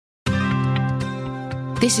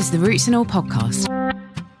This is the Roots and All podcast,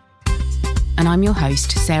 and I'm your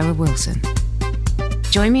host, Sarah Wilson.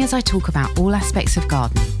 Join me as I talk about all aspects of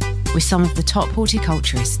gardening with some of the top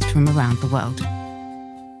horticulturists from around the world.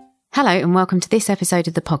 Hello and welcome to this episode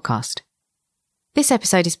of the podcast. This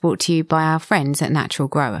episode is brought to you by our friends at Natural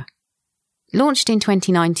Grower. Launched in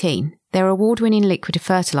 2019, their award-winning liquid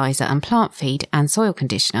fertiliser and plant feed and soil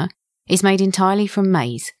conditioner is made entirely from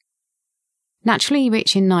maize. Naturally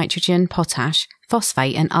rich in nitrogen, potash,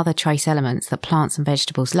 phosphate and other trace elements that plants and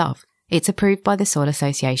vegetables love, it's approved by the Soil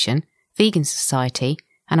Association, Vegan Society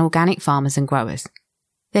and organic farmers and growers.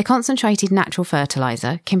 Their concentrated natural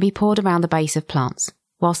fertiliser can be poured around the base of plants,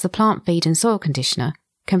 whilst the plant feed and soil conditioner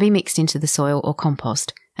can be mixed into the soil or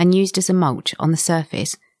compost and used as a mulch on the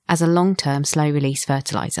surface as a long-term slow-release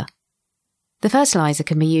fertiliser. The fertiliser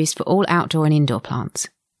can be used for all outdoor and indoor plants.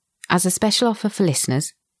 As a special offer for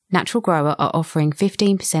listeners, Natural Grower are offering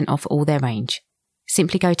 15% off all their range.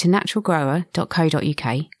 Simply go to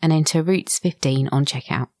naturalgrower.co.uk and enter Roots15 on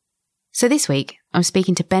checkout. So this week, I'm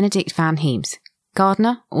speaking to Benedict Vanheems,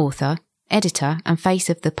 gardener, author, editor and face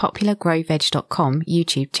of the popular GrowVeg.com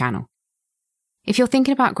YouTube channel. If you're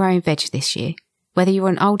thinking about growing veg this year, whether you're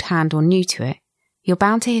an old hand or new to it, you're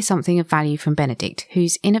bound to hear something of value from Benedict,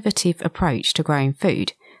 whose innovative approach to growing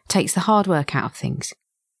food takes the hard work out of things.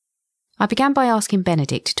 I began by asking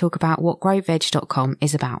Benedict to talk about what GrowVeg.com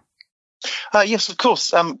is about. Yes, of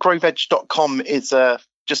course. GrowVeg.com is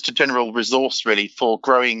just a general resource, really, for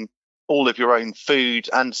growing all of your own food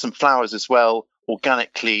and some flowers as well,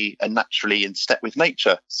 organically and naturally in step with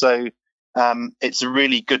nature. So it's a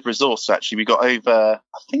really good resource, actually. We've got over,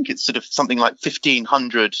 I think it's sort of something like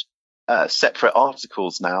 1,500 separate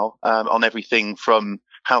articles now on everything from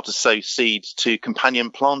how to sow seeds to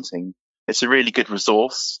companion planting. It's a really good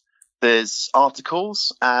resource. There's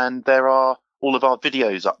articles and there are all of our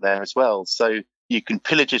videos up there as well. So you can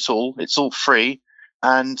pillage it all. It's all free.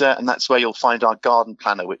 And that's where you'll find our garden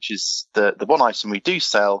planner, which is the one item we do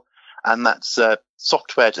sell. And that's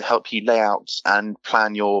software to help you lay out and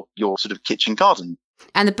plan your sort of kitchen garden.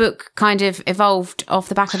 And the book kind of evolved off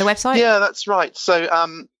the back of the website? Yeah, that's right. So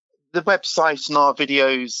the website and our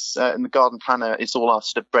videos and the garden planner is all our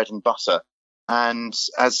sort of bread and butter. And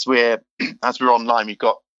as we're online, we've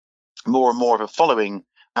got more and more of a following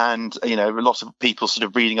and, you know, a lot of people sort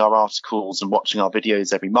of reading our articles and watching our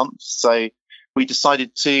videos every month. So we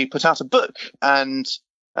decided to put out a book, and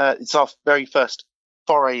it's our very first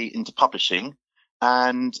foray into publishing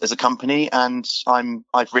and as a company, and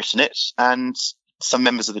I've written it, and some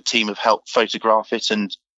members of the team have helped photograph it and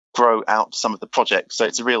grow out some of the projects. So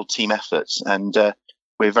it's a real team effort, and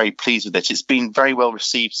we're very pleased with it. It's been very well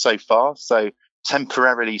received so far. So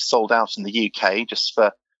temporarily sold out in the UK just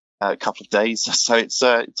for a couple of days. So it's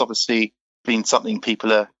obviously been something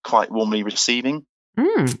people are quite warmly receiving.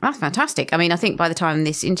 That's fantastic. I mean, I think by the time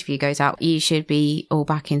this interview goes out, you should be all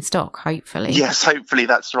back in stock, hopefully. Yes, hopefully,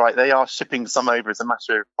 that's right. They are shipping some over as a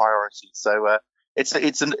matter of priority. So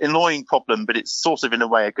it's an annoying problem, but it's sort of in a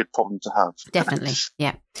way a good problem to have. Definitely,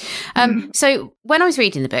 yeah. So when I was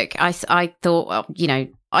reading the book, I thought, well, you know,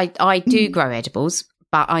 I do grow edibles,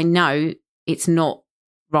 but I know it's not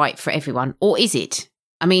right for everyone. Or is it?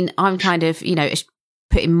 I mean, I'm kind of, you know,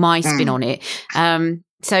 putting my spin on it.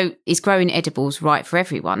 So is growing edibles right for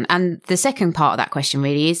everyone? And the second part of that question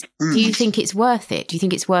really is, do you think it's worth it? Do you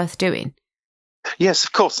think it's worth doing? Yes,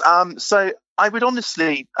 of course. So I would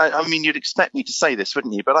honestly, I mean, you'd expect me to say this,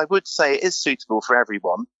 wouldn't you? But I would say it is suitable for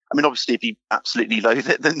everyone. I mean, obviously, if you absolutely loathe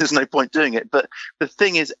it, then there's no point doing it. But the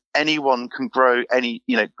thing is, anyone can grow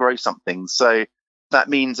grow something. So that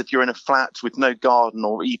means if you're in a flat with no garden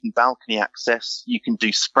or even balcony access, you can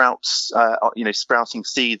do sprouts, sprouting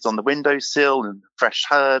seeds on the windowsill and fresh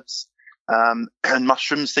herbs, and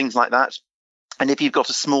mushrooms, things like that. And if you've got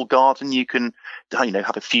a small garden, you can,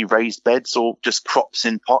 have a few raised beds or just crops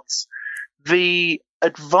in pots. The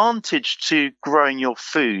advantage to growing your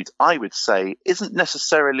food, I would say, isn't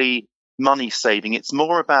necessarily money saving. It's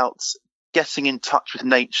more about getting in touch with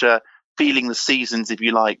nature, feeling the seasons, if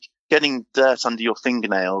you like, getting dirt under your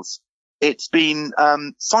fingernails. It's been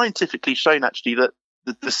scientifically shown, actually, that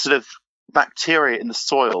the sort of bacteria in the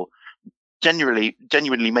soil genuinely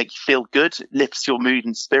make you feel good, lifts your mood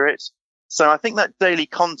and spirit. So I think that daily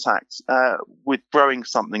contact with growing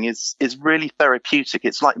something is really therapeutic.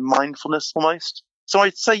 It's like mindfulness almost. So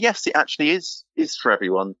I'd say, yes, it actually is for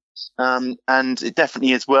everyone. And it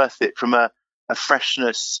definitely is worth it from a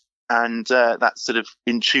freshness and that sort of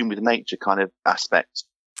in tune with nature kind of aspect.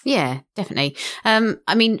 Yeah, definitely.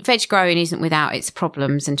 I mean, veg growing isn't without its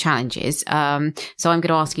problems and challenges. So I'm going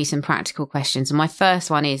to ask you some practical questions. And my first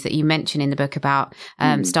one is that you mentioned in the book about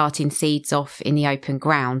starting seeds off in the open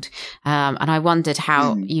ground. And I wondered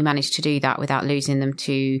how you managed to do that without losing them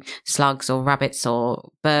to slugs or rabbits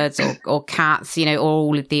or birds or cats, or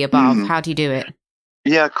all of the above. How do you do it?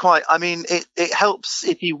 Yeah, quite. I mean, it helps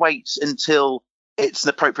if you wait until it's an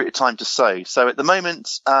appropriate time to sow. So at the moment,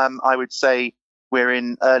 I would say, we're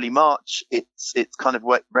in early March. It's kind of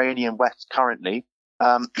wet, rainy and wet currently.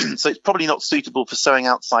 So it's probably not suitable for sowing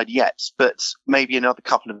outside yet, but maybe another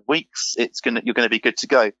couple of weeks, you're going to be good to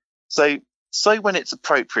go. So when it's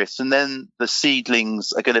appropriate, and then the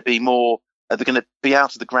seedlings are going to be they're going to be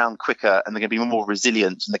out of the ground quicker, and they're going to be more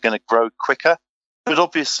resilient, and they're going to grow quicker. But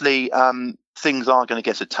obviously, things are going to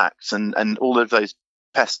get attacked, and all of those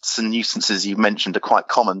pests and nuisances you mentioned are quite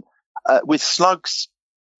common. With slugs,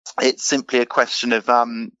 it's simply a question of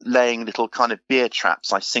laying little kind of beer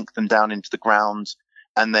traps. I sink them down into the ground,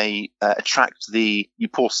 and they attract you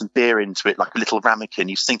pour some beer into it, like a little ramekin.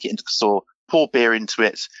 You sink it into the soil, pour beer into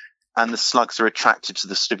it, and the slugs are attracted to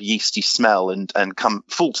the sort of yeasty smell and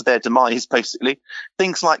fall to their demise, basically.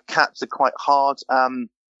 Things like cats are quite hard.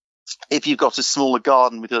 If you've got a smaller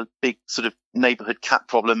garden with a big sort of neighborhood cat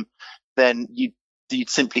problem, then you'd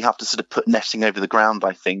simply have to sort of put netting over the ground,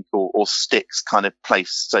 I think, or sticks kind of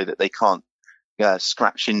placed so that they can't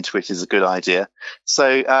scratch into it is a good idea.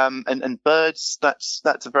 So, and birds, that's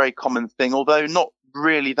a very common thing, although not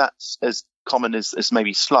really that's as common as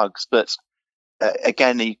maybe slugs. But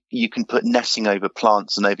again, you can put netting over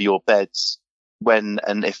plants and over your beds when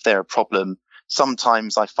and if they're a problem.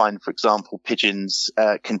 Sometimes I find, for example, pigeons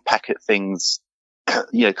can peck at things,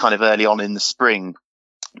 kind of early on in the spring,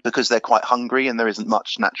 because they're quite hungry and there isn't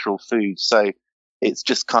much natural food. So it's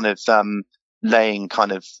just kind of laying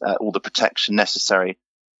kind of all the protection necessary.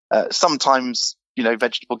 Sometimes,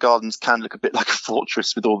 vegetable gardens can look a bit like a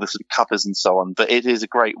fortress with all the sort of covers and so on, but it is a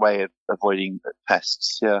great way of avoiding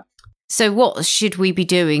pests. Yeah. So what should we be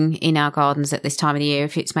doing in our gardens at this time of the year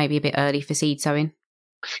if it's maybe a bit early for seed sowing?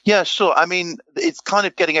 Yeah, sure. I mean, it's kind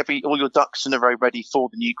of getting all your ducks in a row ready for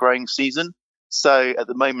the new growing season. So at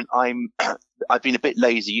the moment, I've been a bit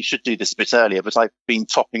lazy. You should do this a bit earlier, but I've been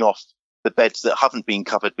topping off the beds that haven't been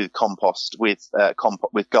covered with compost with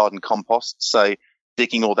garden compost. So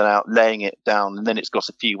digging all that out, laying it down, and then it's got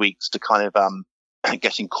a few weeks to kind of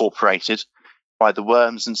get incorporated by the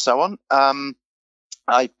worms and so on.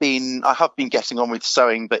 I have been getting on with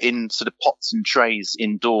sowing, but in sort of pots and trays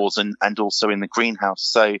indoors and also in the greenhouse.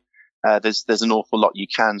 So there's an awful lot you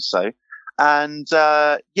can sow. And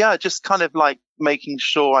just kind of like making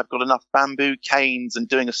sure I've got enough bamboo canes and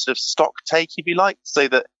doing a sort of stock take, if you like, so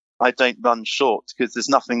that I don't run short, because there's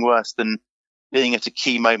nothing worse than being at a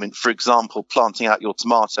key moment, for example, planting out your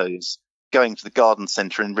tomatoes, going to the garden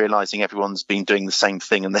centre and realising everyone's been doing the same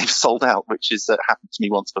thing and they've sold out, which has happened to me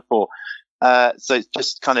once before. So it's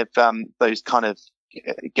just kind of those kind of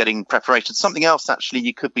getting preparations. Something else actually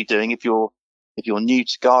you could be doing if you're new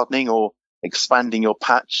to gardening or expanding your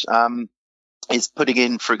patch, is putting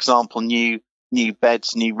in, for example, new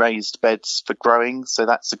raised beds for growing. So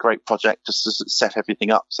that's a great project just to set everything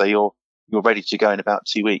up so you're ready to go in about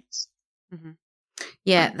 2 weeks. Mm-hmm.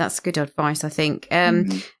 Yeah, that's good advice, I think.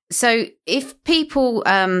 So if people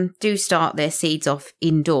do start their seeds off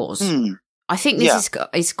indoors, I think this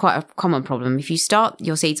is quite a common problem. If you start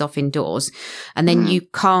your seeds off indoors and then you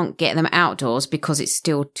can't get them outdoors because it's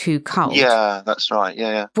still too cold. Yeah, that's right.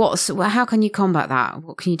 Yeah. How can you combat that?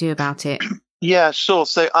 What can you do about it? Yeah, sure.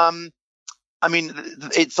 So, I mean,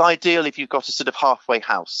 it's ideal if you've got a sort of halfway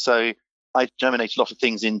house. So I germinate a lot of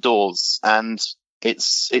things indoors, and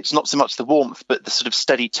it's not so much the warmth, but the sort of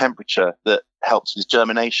steady temperature that helps with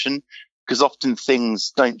germination. Because often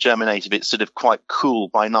things don't germinate if it's sort of quite cool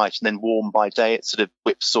by night and then warm by day. It sort of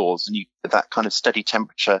whipsaws, and that kind of steady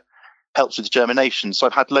temperature helps with germination. So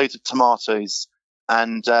I've had loads of tomatoes,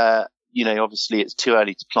 and obviously it's too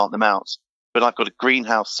early to plant them out. But I've got a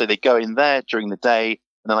greenhouse, so they go in there during the day,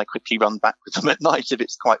 and then I quickly run back with them at night if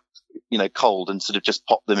it's quite, cold, and sort of just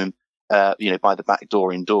pop them in, by the back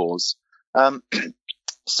door indoors.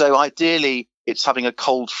 So ideally, it's having a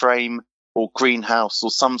cold frame or greenhouse or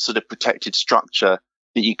some sort of protected structure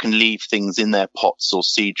that you can leave things in their pots or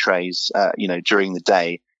seed trays, during the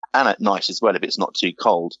day and at night as well if it's not too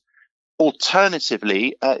cold.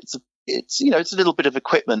 Alternatively, it's a little bit of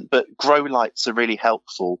equipment, but grow lights are really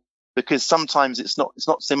helpful, because sometimes it's not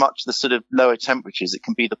so much the sort of lower temperatures. It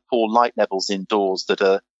can be the poor light levels indoors that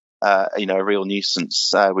are, a real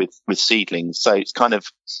nuisance with seedlings. So it's kind of,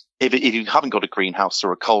 if you haven't got a greenhouse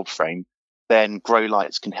or a cold frame, then grow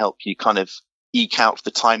lights can help you kind of eke out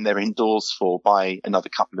the time they're indoors for by another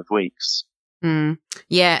couple of weeks.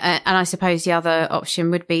 Yeah, and I suppose the other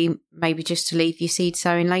option would be maybe just to leave your seed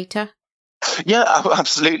sowing later. Yeah,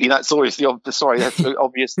 absolutely. That's always that's the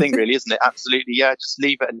obvious thing, really, isn't it? Absolutely. Yeah, just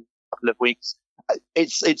leave it in a couple of weeks.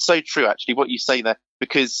 It's so true, actually, what you say there,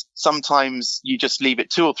 because sometimes you just leave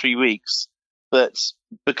it 2 or 3 weeks, but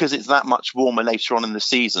because it's that much warmer later on in the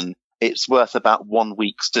season, it's worth about 1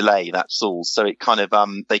 week's delay. That's all. So it kind of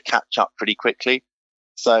they catch up pretty quickly.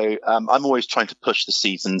 So I'm always trying to push the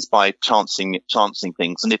seasons by chancing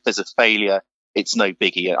things, and if there's a failure, it's no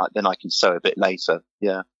biggie. Then I can sow a bit later.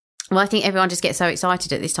 Yeah. Well, I think everyone just gets so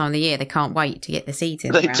excited at this time of the year; they can't wait to get the seeds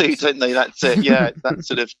in. They do, don't they? That's it. Yeah, that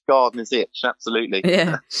sort of gardener's itch. Absolutely.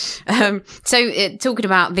 Yeah. So, talking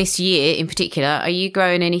about this year in particular, are you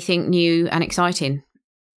growing anything new and exciting?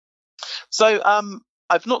 So,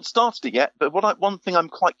 I've not started it yet, but one thing I'm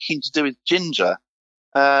quite keen to do is ginger.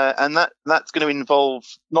 And that's going to involve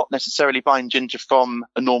not necessarily buying ginger from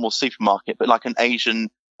a normal supermarket, but like an Asian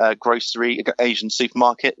Asian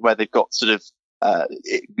supermarket where they've got sort of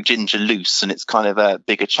ginger loose and it's kind of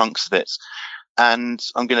bigger chunks of it. And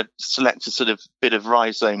I'm going to select a sort of bit of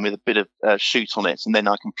rhizome with a bit of shoot on it, and then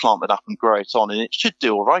I can plant it up and grow it on. And it should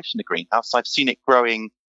do all right in the greenhouse. I've seen it growing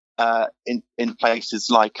in places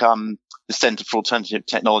like the Centre for Alternative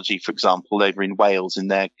Technology, for example, over in Wales in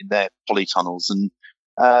their polytunnels, and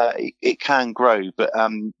it can grow, but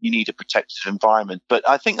you need a protected environment. But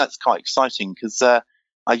I think that's quite exciting because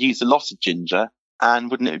I use a lot of ginger, and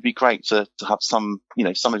wouldn't it be great to have some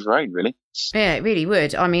of your own, really? Yeah, it really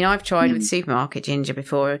would. I mean, I've tried with supermarket ginger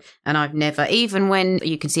before, and I've never, even when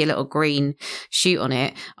you can see a little green shoot on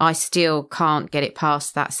it, I still can't get it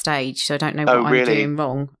past that stage. So I don't know what I'm doing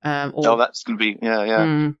wrong. That's going to be,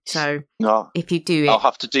 so no, if you do it, I'll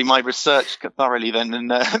have to do my research thoroughly then and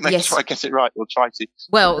make sure I get it right. We'll try to.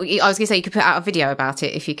 Well, I was going to say you could put out a video about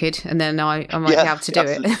it if you could, and then I might be able to do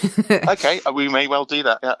it. Okay, we may well do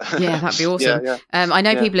that. Yeah, that'd be awesome. I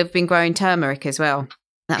know people have been growing turmeric as well.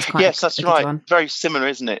 That's quite that's right. One. Very similar,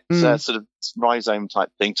 isn't it? It's sort of rhizome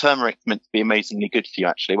type thing. Turmeric's meant to be amazingly good for you,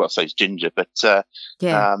 actually. Well, so is ginger, but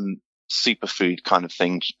superfood kind of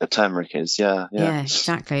thing. Turmeric is, yeah,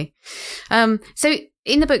 exactly. So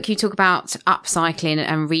in the book, you talk about upcycling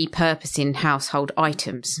and repurposing household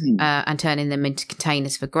items and turning them into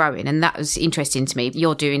containers for growing, and that was interesting to me.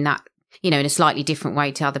 You're doing that, in a slightly different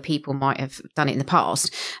way to other people might have done it in the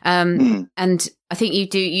past. And I think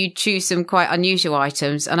you choose some quite unusual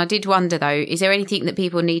items. And I did wonder, though, is there anything that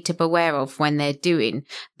people need to beware of when they're doing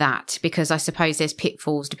that? Because I suppose there's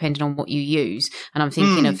pitfalls depending on what you use. And I'm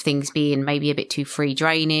thinking of things being maybe a bit too free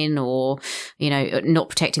draining or, not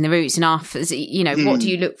protecting the roots enough. What do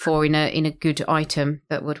you look for in a good item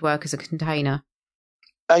that would work as a container?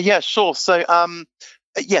 Yeah, sure. So,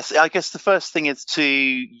 yes, I guess the first thing is to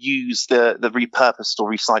use the repurposed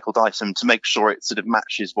or recycled item to make sure it sort of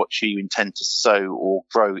matches what you intend to sow or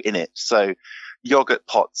grow in it. So yogurt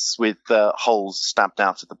pots with holes stabbed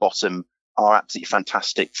out at the bottom are absolutely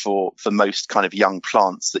fantastic for most kind of young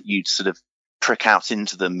plants that you'd sort of prick out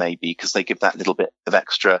into them maybe because they give that little bit of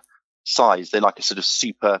extra size. They're like a sort of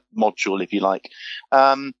super module, if you like.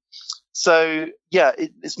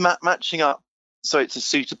 It's matching up. So it's a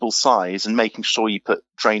suitable size and making sure you put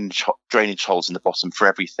drainage holes in the bottom for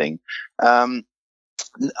everything.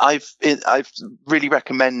 I've really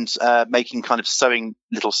recommend making kind of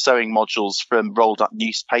little sewing modules from rolled up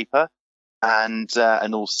newspaper and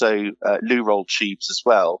also loo roll tubes as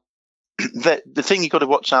well. The thing you've got to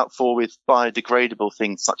watch out for with biodegradable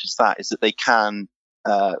things such as that is that they can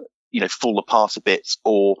fall apart a bit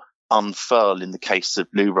or unfurl in the case of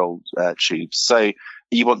loo roll tubes. So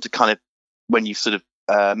you want to kind of, when you sort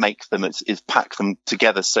of make them, is pack them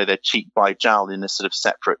together so they're cheek by jowl in a sort of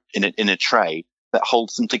separate in a tray that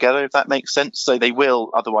holds them together, if that makes sense. So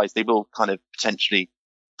otherwise they will kind of potentially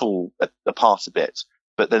fall apart a bit,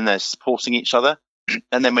 but then they're supporting each other.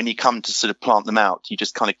 And then when you come to sort of plant them out, you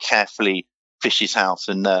just kind of carefully fish it out,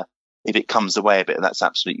 and if it comes away a bit, that's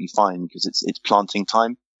absolutely fine because it's planting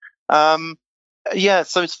time. So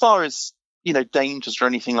as far as dangers or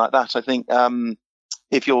anything like that, I think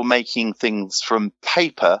if you're making things from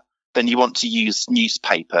paper, then you want to use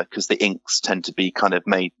newspaper because the inks tend to be kind of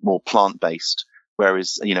made more plant-based,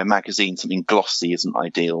 whereas, magazine, something glossy isn't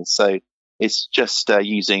ideal. So it's just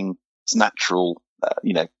using as natural,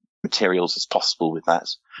 materials as possible with that.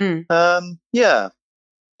 I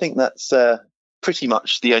think that's pretty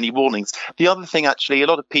much the only warnings. The other thing, actually, a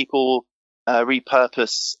lot of people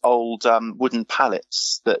repurpose old wooden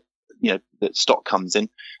pallets that stock comes in,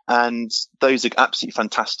 and those are absolutely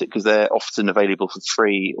fantastic because they're often available for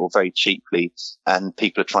free or very cheaply, and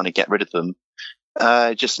people are trying to get rid of them.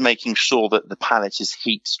 just making sure that the pallet is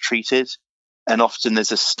heat treated. And often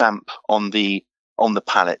there's a stamp on the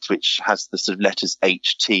pallet which has the sort of letters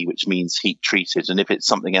HT, which means heat treated. And if it's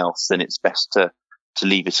something else, then it's best to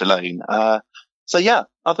leave it alone. So yeah,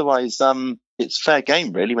 otherwise, it's fair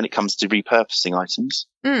game really when it comes to repurposing items.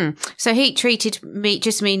 So heat treated meat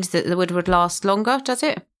just means that the wood would last longer, does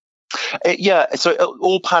it? Yeah. So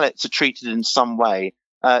all pallets are treated in some way.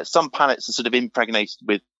 Some pallets are sort of impregnated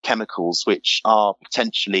with chemicals which are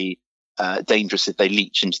potentially dangerous if they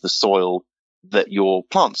leach into the soil that your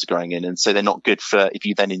plants are growing in, and so they're not good for if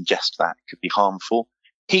you then ingest that. It could be harmful.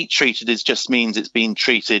 Heat treated just means it's being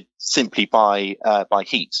treated simply by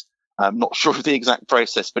heat. I'm not sure of the exact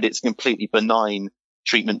process, but it's a completely benign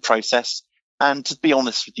treatment process. And to be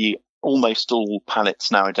honest with you, almost all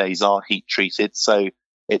pallets nowadays are heat treated, so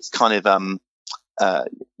it's kind of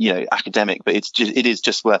academic, but it is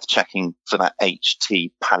just worth checking for that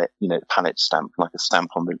HT pallet, pallet stamp, like a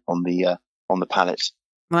stamp on the pallet.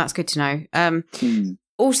 Well, that's good to know.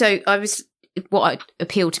 Also, what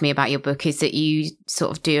appealed to me about your book is that you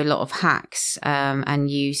sort of do a lot of hacks, and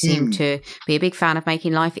you seem to be a big fan of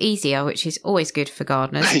making life easier, which is always good for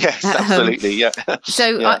gardeners. Yes, absolutely. Yeah.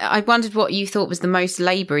 So yeah. I wondered what you thought was the most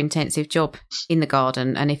labour-intensive job in the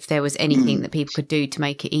garden, and if there was anything that people could do to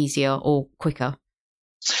make it easier or quicker.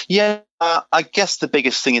 Yeah, I guess the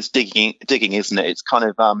biggest thing is digging, isn't it? It's kind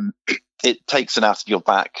of it takes it out of your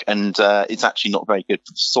back, and it's actually not very good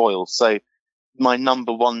for the soil. So my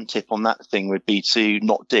number one tip on that thing would be to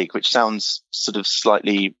not dig, which sounds sort of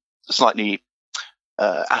slightly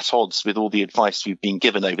at odds with all the advice we've been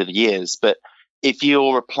given over the years. But if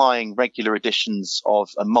you're applying regular additions of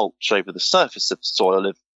a mulch over the surface of the soil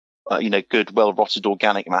of good well-rotted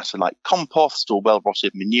organic matter like compost or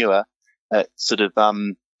well-rotted manure, sort of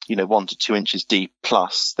 1 to 2 inches deep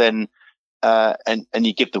plus, then and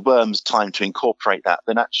you give the worms time to incorporate that,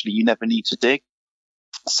 then actually you never need to dig.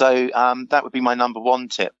 So that would be my number one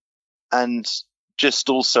tip. And just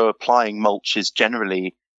also applying mulches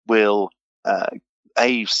generally will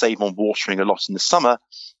A, save on watering a lot in the summer,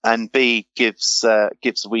 and B, gives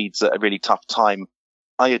weeds a really tough time.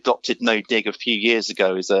 I adopted no dig a few years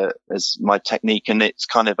ago as my technique, and it's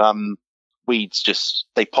kind of weeds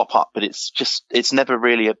they pop up, but it's never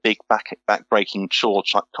really a big back breaking chore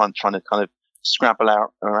trying to kind of scrabble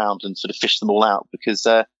around and sort of fish them all out, because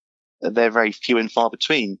they're very few and far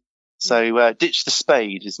between. So ditch the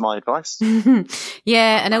spade is my advice.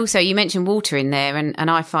 Yeah, and also you mentioned watering there, and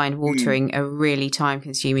I find watering a really time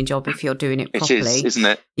consuming job if you're doing it properly. It is, isn't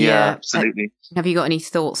it? Yeah, absolutely. Have you got any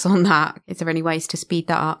thoughts on that? Is there any ways to speed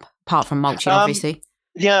that up apart from mulching, obviously?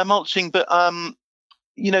 Yeah, mulching, but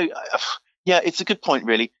yeah, it's a good point,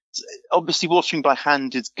 really. Obviously, watering by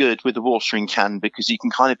hand is good with a watering can, because you can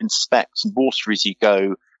kind of inspect and water as you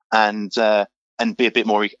go, and be a bit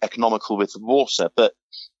more economical with the water. But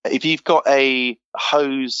if you've got a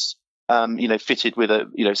hose, fitted with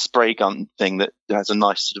a spray gun thing that has a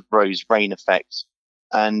nice sort of rose rain effect,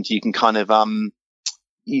 and you can kind of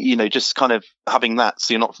just kind of having that,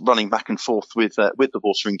 so you're not running back and forth with the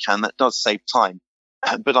watering can, that does save time.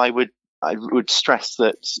 But I would stress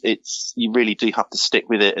that you really do have to stick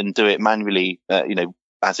with it and do it manually,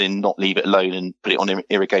 as in not leave it alone and put it on an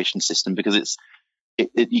irrigation system, because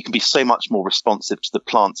you can be so much more responsive to the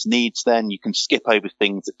plant's needs. Then you can skip over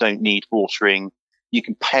things that don't need watering. You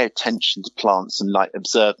can pay attention to plants and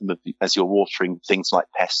observe them as you're watering things like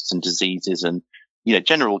pests and diseases and,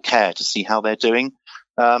 general care to see how they're doing.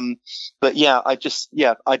 But yeah,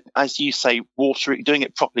 as you say, doing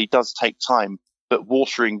it properly does take time, but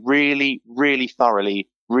watering really, really thoroughly,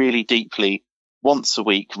 really deeply once a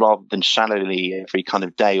week rather than shallowly every kind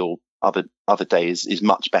of day or other days is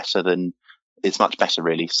much better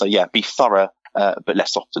really. So yeah, be thorough, but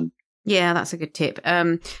less often. Yeah, that's a good tip.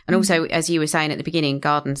 And also, as you were saying at the beginning,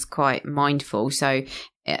 garden's quite mindful. So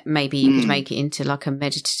maybe you could make it into like a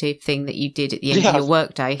meditative thing that you did at the end of your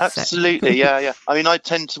workday. Absolutely. Yeah. I mean, I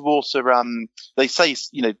tend to water, they say,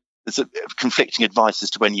 there's a conflicting advice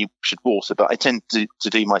as to when you should water, but I tend to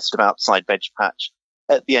do my sort of outside veg patch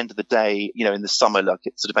at the end of the day, in the summer, like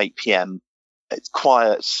at sort of 8 p.m. It's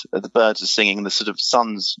quiet, the birds are singing, and the sort of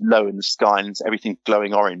sun's low in the sky and everything's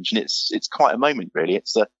glowing orange. And it's quite a moment, really.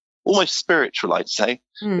 It's almost spiritual, I'd say.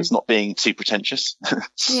 It's not being too pretentious.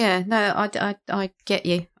 Yeah, no, I get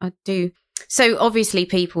you. I do. So obviously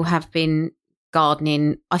people have been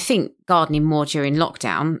gardening more during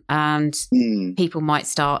lockdown, and people might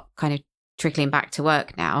start kind of trickling back to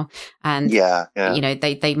work now, and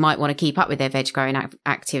they might want to keep up with their veg growing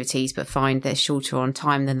activities, but find they're shorter on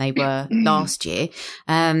time than they were last year.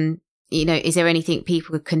 Is there anything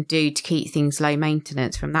people can do to keep things low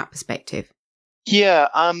maintenance from that perspective? Yeah,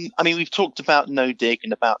 I mean, we've talked about no dig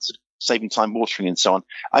and about sort of saving time watering and so on.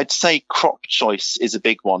 I'd say crop choice is a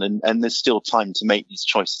big one, and there's still time to make these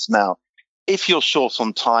choices now. If you're short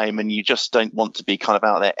on time and you just don't want to be kind of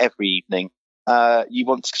out there every evening, you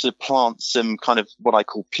want to sort of plant some kind of what I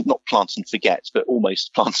call not plant and forget, but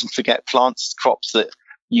almost plant and forget plants, crops that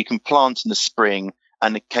you can plant in the spring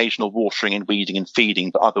and occasional watering and weeding and feeding,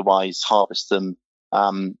 but otherwise harvest them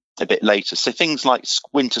a bit later. So things like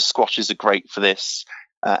winter squashes are great for this,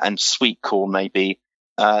 and sweet corn maybe.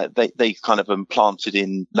 They kind of planted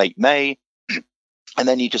in late May, and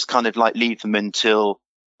then you just kind of like leave them until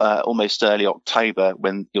almost early October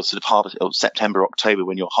when you're sort of or September, October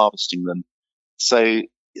when you're harvesting them. So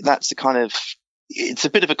that's it's a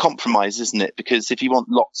bit of a compromise, isn't it? Because if you want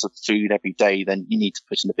lots of food every day, then you need to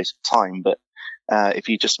put in a bit of time. But if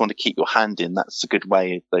you just want to keep your hand in, that's a good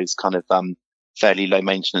way of those kind of fairly low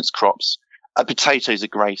maintenance crops. Potatoes are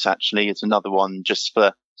great, actually. It's another one just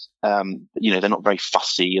for, they're not very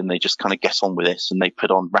fussy and they just kind of get on with it and they put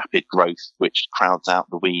on rapid growth, which crowds out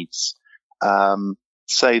the weeds.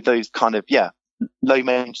 So those kind of, low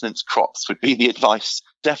maintenance crops would be the advice.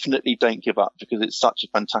 Definitely don't give up because it's such a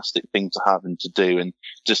fantastic thing to have and to do. And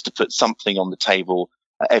just to put something on the table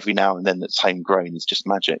every now and then that's homegrown is just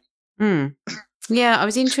magic. Mm. Yeah, I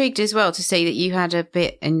was intrigued as well to see that you had a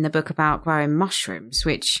bit in the book about growing mushrooms,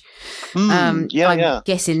 which I'm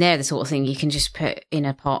guessing they're the sort of thing you can just put in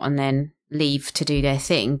a pot and then leave to do their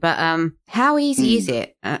thing. But how easy is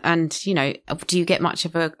it? And, do you get much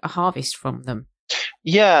of a harvest from them?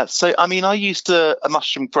 Yeah, so, I mean, I used a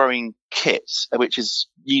mushroom growing kit, which is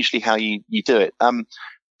usually how you do it,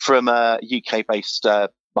 from a UK-based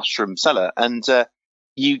mushroom seller. And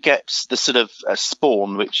you get the sort of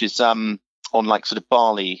spawn, which is on like sort of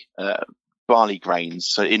barley grains,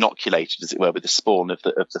 so inoculated, as it were, with the spawn of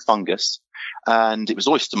the fungus. And it was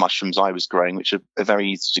oyster mushrooms I was growing, which are very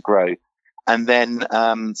easy to grow. And then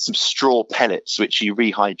some straw pellets, which you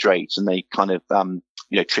rehydrate, and they kind of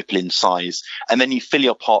triple in size. And then you fill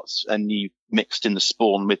your pots and you mixed in the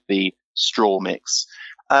spawn with the straw mix.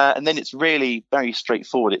 And then it's really very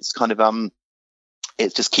straightforward. It's kind of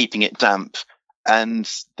it's just keeping it damp.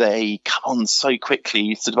 And they come on so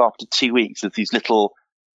quickly, sort of after 2 weeks, with these little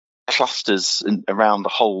clusters around the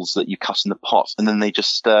holes that you cut in the pot. And then they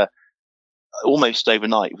just, almost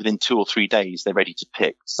overnight, within 2 or 3 days, they're ready to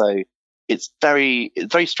pick. So it's very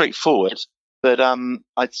straightforward. But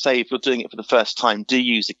I'd say if you're doing it for the first time, do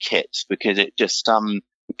use a kit because it just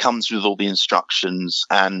it comes with all the instructions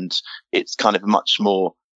and it's kind of much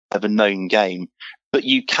more of a known game. But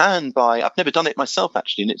you can buy, I've never done it myself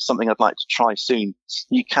actually, and it's something I'd like to try soon.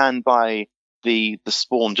 You can buy the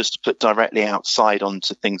spawn just to put directly outside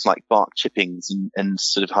onto things like bark chippings and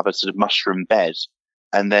sort of have a sort of mushroom bed.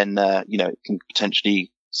 And then, it can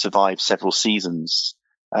potentially survive several seasons.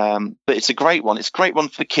 But it's a great one. It's a great one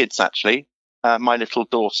for kids actually. My little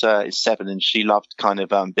daughter is 7 and she loved kind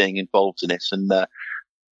of being involved in it and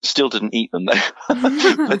still didn't eat them though.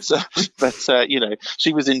 but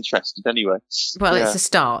she was interested anyway. Well, it's a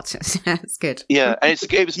start. That's good. Yeah, and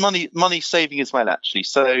it was money saving as well actually.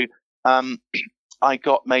 So I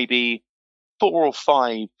got maybe 4 or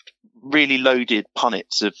 5 really loaded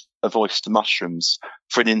punnets of oyster mushrooms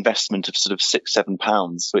for an investment of sort of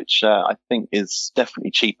 £6-7, which I think is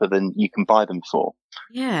definitely cheaper than you can buy them for.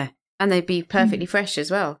 Yeah. And they'd be perfectly fresh as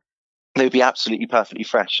well. They'd be absolutely perfectly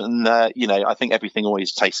fresh. And, I think everything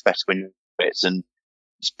always tastes better when you do it. And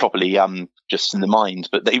it's probably just in the mind,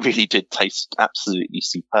 but they really did taste absolutely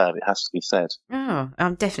superb, it has to be said. Oh,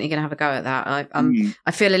 I'm definitely going to have a go at that.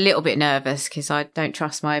 I feel a little bit nervous because I don't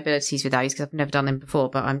trust my abilities with those because I've never done them before,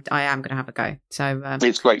 but I am going to have a go. So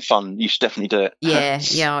it's great fun. You should definitely do it.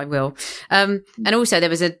 Yeah, I will. And also there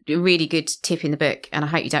was a really good tip in the book, and I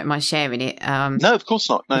hope you don't mind sharing it. No, of course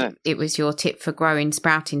not. No. It was your tip for growing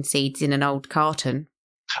sprouting seeds in an old carton.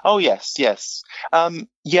 Oh, yes. I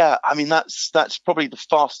mean, that's probably the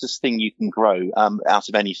fastest thing you can grow out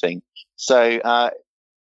of anything. So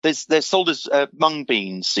they're sold as mung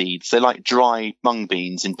bean seeds. They're like dry mung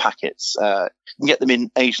beans in packets. You can get them in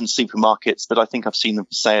Asian supermarkets, but I think I've seen them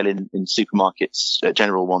for sale in supermarkets,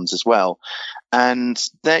 general ones as well. And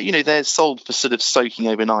they're sold for sort of soaking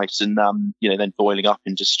overnight and then boiling up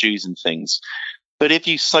into stews and things. But if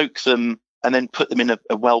you soak them and then put them in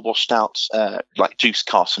a well washed out, like juice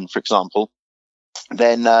carton, for example,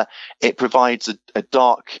 then it provides a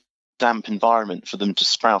dark, damp environment for them to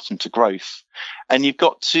sprout into growth. And you've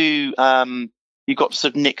got to sort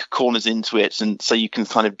of nick corners into it, and so you can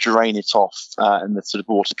kind of drain it off, and the sort of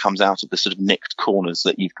water comes out of the sort of nicked corners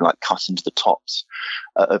that you've like cut into the tops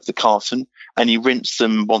of the carton, and you rinse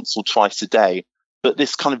them once or twice a day. but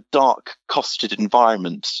this kind of dark, costed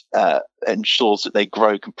environment ensures that they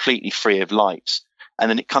grow completely free of light. And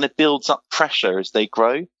then it kind of builds up pressure as they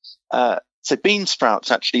grow. So bean sprouts,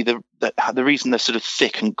 actually, the reason they're sort of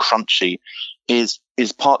thick and crunchy is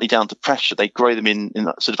partly down to pressure. They grow them in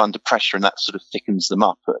that sort of under pressure, and that sort of thickens them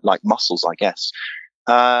up like mussels, I guess.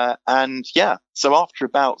 And yeah, so after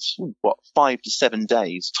about 5 to 7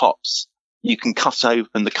 days tops, you can cut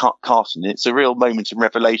open the carton. It's a real moment of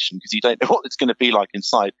revelation because you don't know what it's going to be like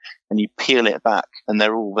inside, and you peel it back and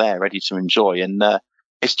they're all there ready to enjoy. And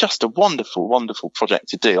it's just a wonderful, wonderful project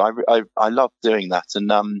to do. I love doing that.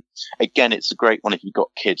 And again, it's a great one if you've got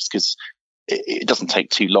kids because it doesn't take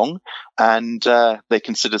too long, and they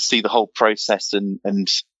can sort of see the whole process and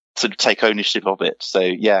sort of take ownership of it. So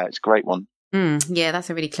yeah, it's a great one. Yeah, that's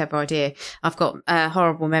a really clever idea. I've got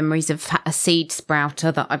horrible memories of a seed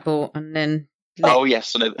sprouter that I bought and then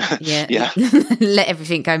yes, yeah. Let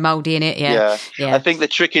everything go mouldy in it. Yeah. I think the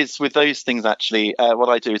trick is with those things, actually, what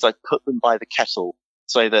I do is I put them by the kettle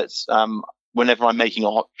so that whenever I'm making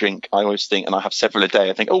a hot drink, I always think, and I have several a day,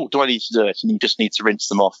 I think, oh, do I need to do it? And you just need to rinse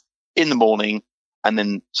them off in the morning and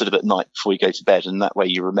then sort of at night before you go to bed, and that way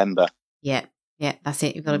you remember. Yeah, that's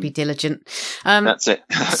it. You've got to be diligent. That's it.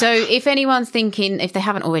 So if anyone's thinking, if they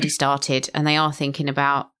haven't already started and they are thinking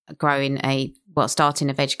about starting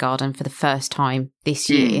a veg garden for the first time this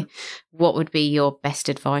year, what would be your best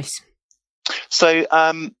advice? So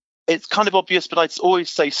it's kind of obvious, but I'd always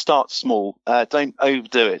say start small. Don't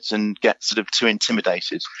overdo it and get sort of too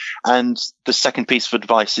intimidated. And the second piece of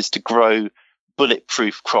advice is to grow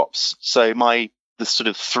bulletproof crops. So the sort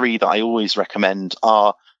of 3 that I always recommend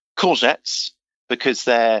are courgettes, because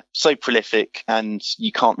they're so prolific and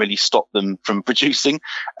you can't really stop them from producing.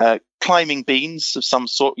 Climbing beans of some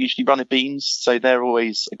sort, usually runner beans, so they're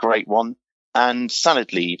always a great one. And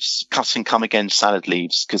salad leaves, cut and come again salad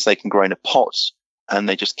leaves, because they can grow in a pot and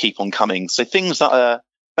they just keep on coming. So things that are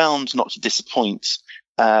bound not to disappoint,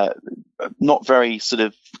 not very sort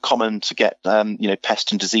of common to get,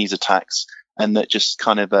 pest and disease attacks, and that just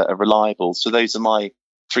kind of are reliable. So those are my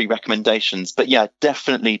 3 recommendations. But yeah,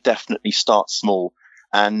 definitely start small,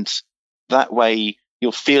 and that way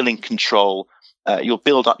you'll feel in control. You'll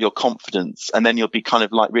build up your confidence, and then you'll be kind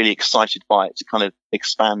of like really excited by it to kind of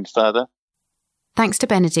expand further. Thanks to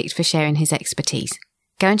Benedict for sharing his expertise.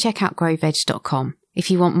 Go and check out growveg.com if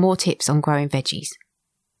you want more tips on growing veggies.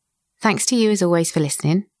 Thanks to you as always for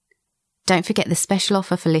listening. Don't forget the special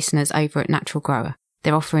offer for listeners over at Natural Grower.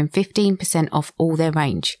 They're offering 15% off all their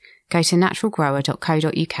range. Go to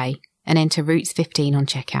naturalgrower.co.uk and enter Roots15 on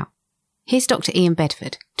checkout. Here's Dr. Ian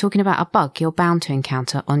Bedford talking about a bug you're bound to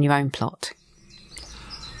encounter on your own plot.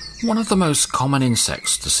 One of the most common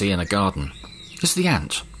insects to see in a garden is the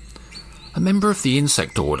ant, a member of the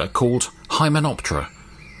insect order called Hymenoptera,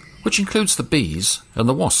 which includes the bees and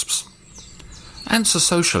the wasps. Ants are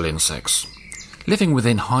social insects, living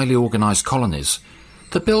within highly organised colonies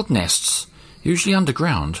that build nests, usually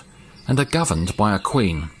underground, and are governed by a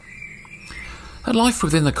queen. And life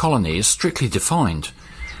within the colony is strictly defined,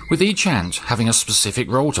 with each ant having a specific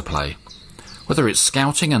role to play, whether it's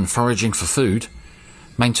scouting and foraging for food,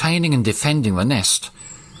 maintaining and defending the nest,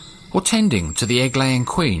 or tending to the egg-laying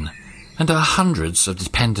queen and her hundreds of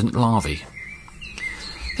dependent larvae.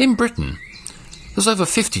 In Britain, there's over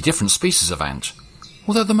 50 different species of ant,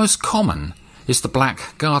 although the most common is the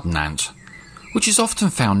black garden ant, which is often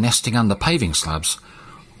found nesting under paving slabs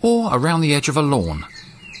or around the edge of a lawn.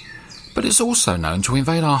 But it's also known to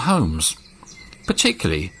invade our homes,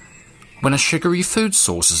 particularly when a sugary food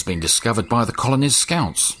source has been discovered by the colony's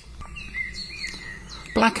scouts.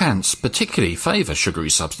 Black ants particularly favour sugary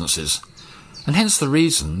substances, and hence the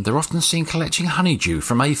reason they're often seen collecting honeydew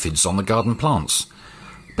from aphids on the garden plants.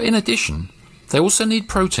 But in addition, they also need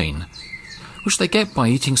protein, which they get by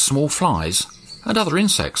eating small flies and other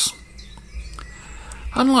insects.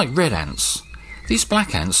 Unlike red ants, these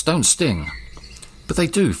black ants don't sting, but they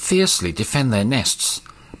do fiercely defend their nests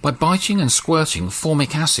by biting and squirting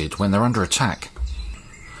formic acid when they're under attack.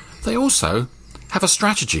 They also have a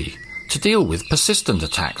strategy to deal with persistent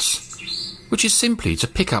attacks, which is simply to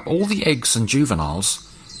pick up all the eggs and juveniles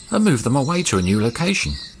and move them away to a new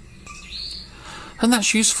location. And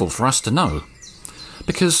that's useful for us to know,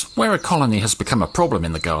 because where a colony has become a problem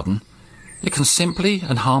in the garden, it can simply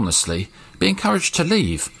and harmlessly be encouraged to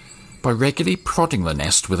leave by regularly prodding the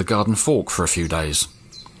nest with a garden fork for a few days.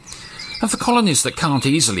 And for colonies that can't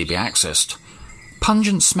easily be accessed,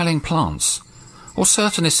 pungent-smelling plants or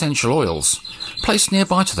certain essential oils placed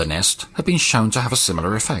nearby to the nest have been shown to have a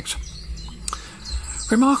similar effect.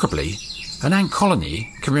 Remarkably, an ant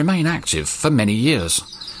colony can remain active for many years,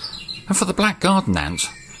 and for the black garden ant,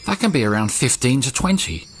 That can be around 15 to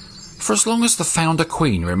 20, for as long as the founder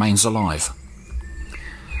queen remains alive.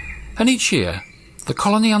 And each year, the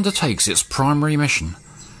colony undertakes its primary mission,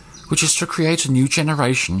 which is to create a new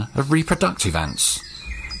generation of reproductive ants,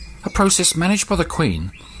 a process managed by the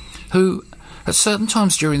queen, who, at certain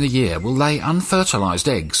times during the year, will lay unfertilised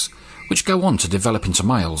eggs, which go on to develop into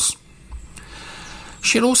males.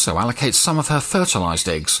 She'll also allocate some of her fertilised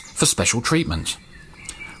eggs for special treatment,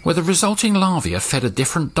 where the resulting larvae are fed a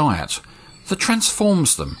different diet that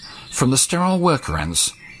transforms them from the sterile worker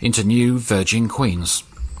ants into new virgin queens.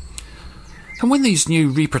 And when these new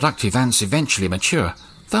reproductive ants eventually mature,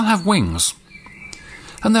 they'll have wings,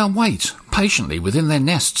 and they'll wait patiently within their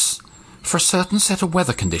nests for a certain set of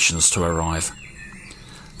weather conditions to arrive.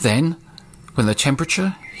 Then, when the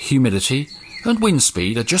temperature, humidity and wind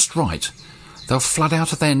speed are just right, they'll flood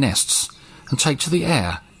out of their nests and take to the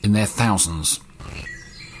air in their thousands.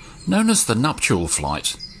 Known as the nuptial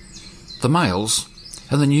flight, the males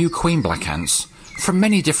and the new queen black ants from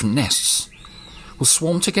many different nests will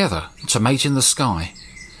swarm together to mate in the sky,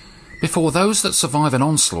 before those that survive an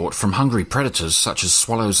onslaught from hungry predators such as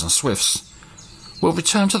swallows and swifts will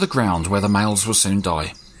return to the ground where the males will soon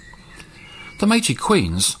die. The mated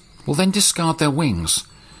queens will then discard their wings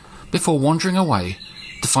before wandering away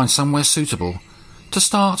to find somewhere suitable to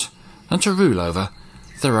start and to rule over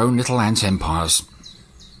their own little ant empires.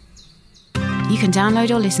 You can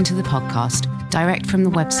download or listen to the podcast direct from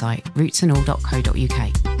the website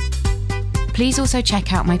rootsandall.co.uk. Please also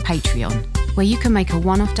check out my Patreon, where you can make a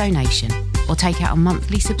one-off donation or take out a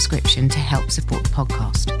monthly subscription to help support the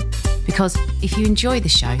podcast. Because if you enjoy the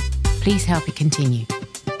show, please help it continue.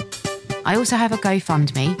 I also have a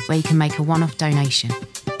GoFundMe where you can make a one-off donation.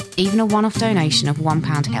 Even a one-off donation of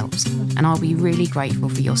 £1 helps, and I'll be really grateful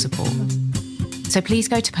for your support. So please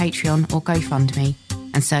go to Patreon or GoFundMe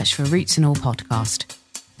and search for Roots and All Podcast.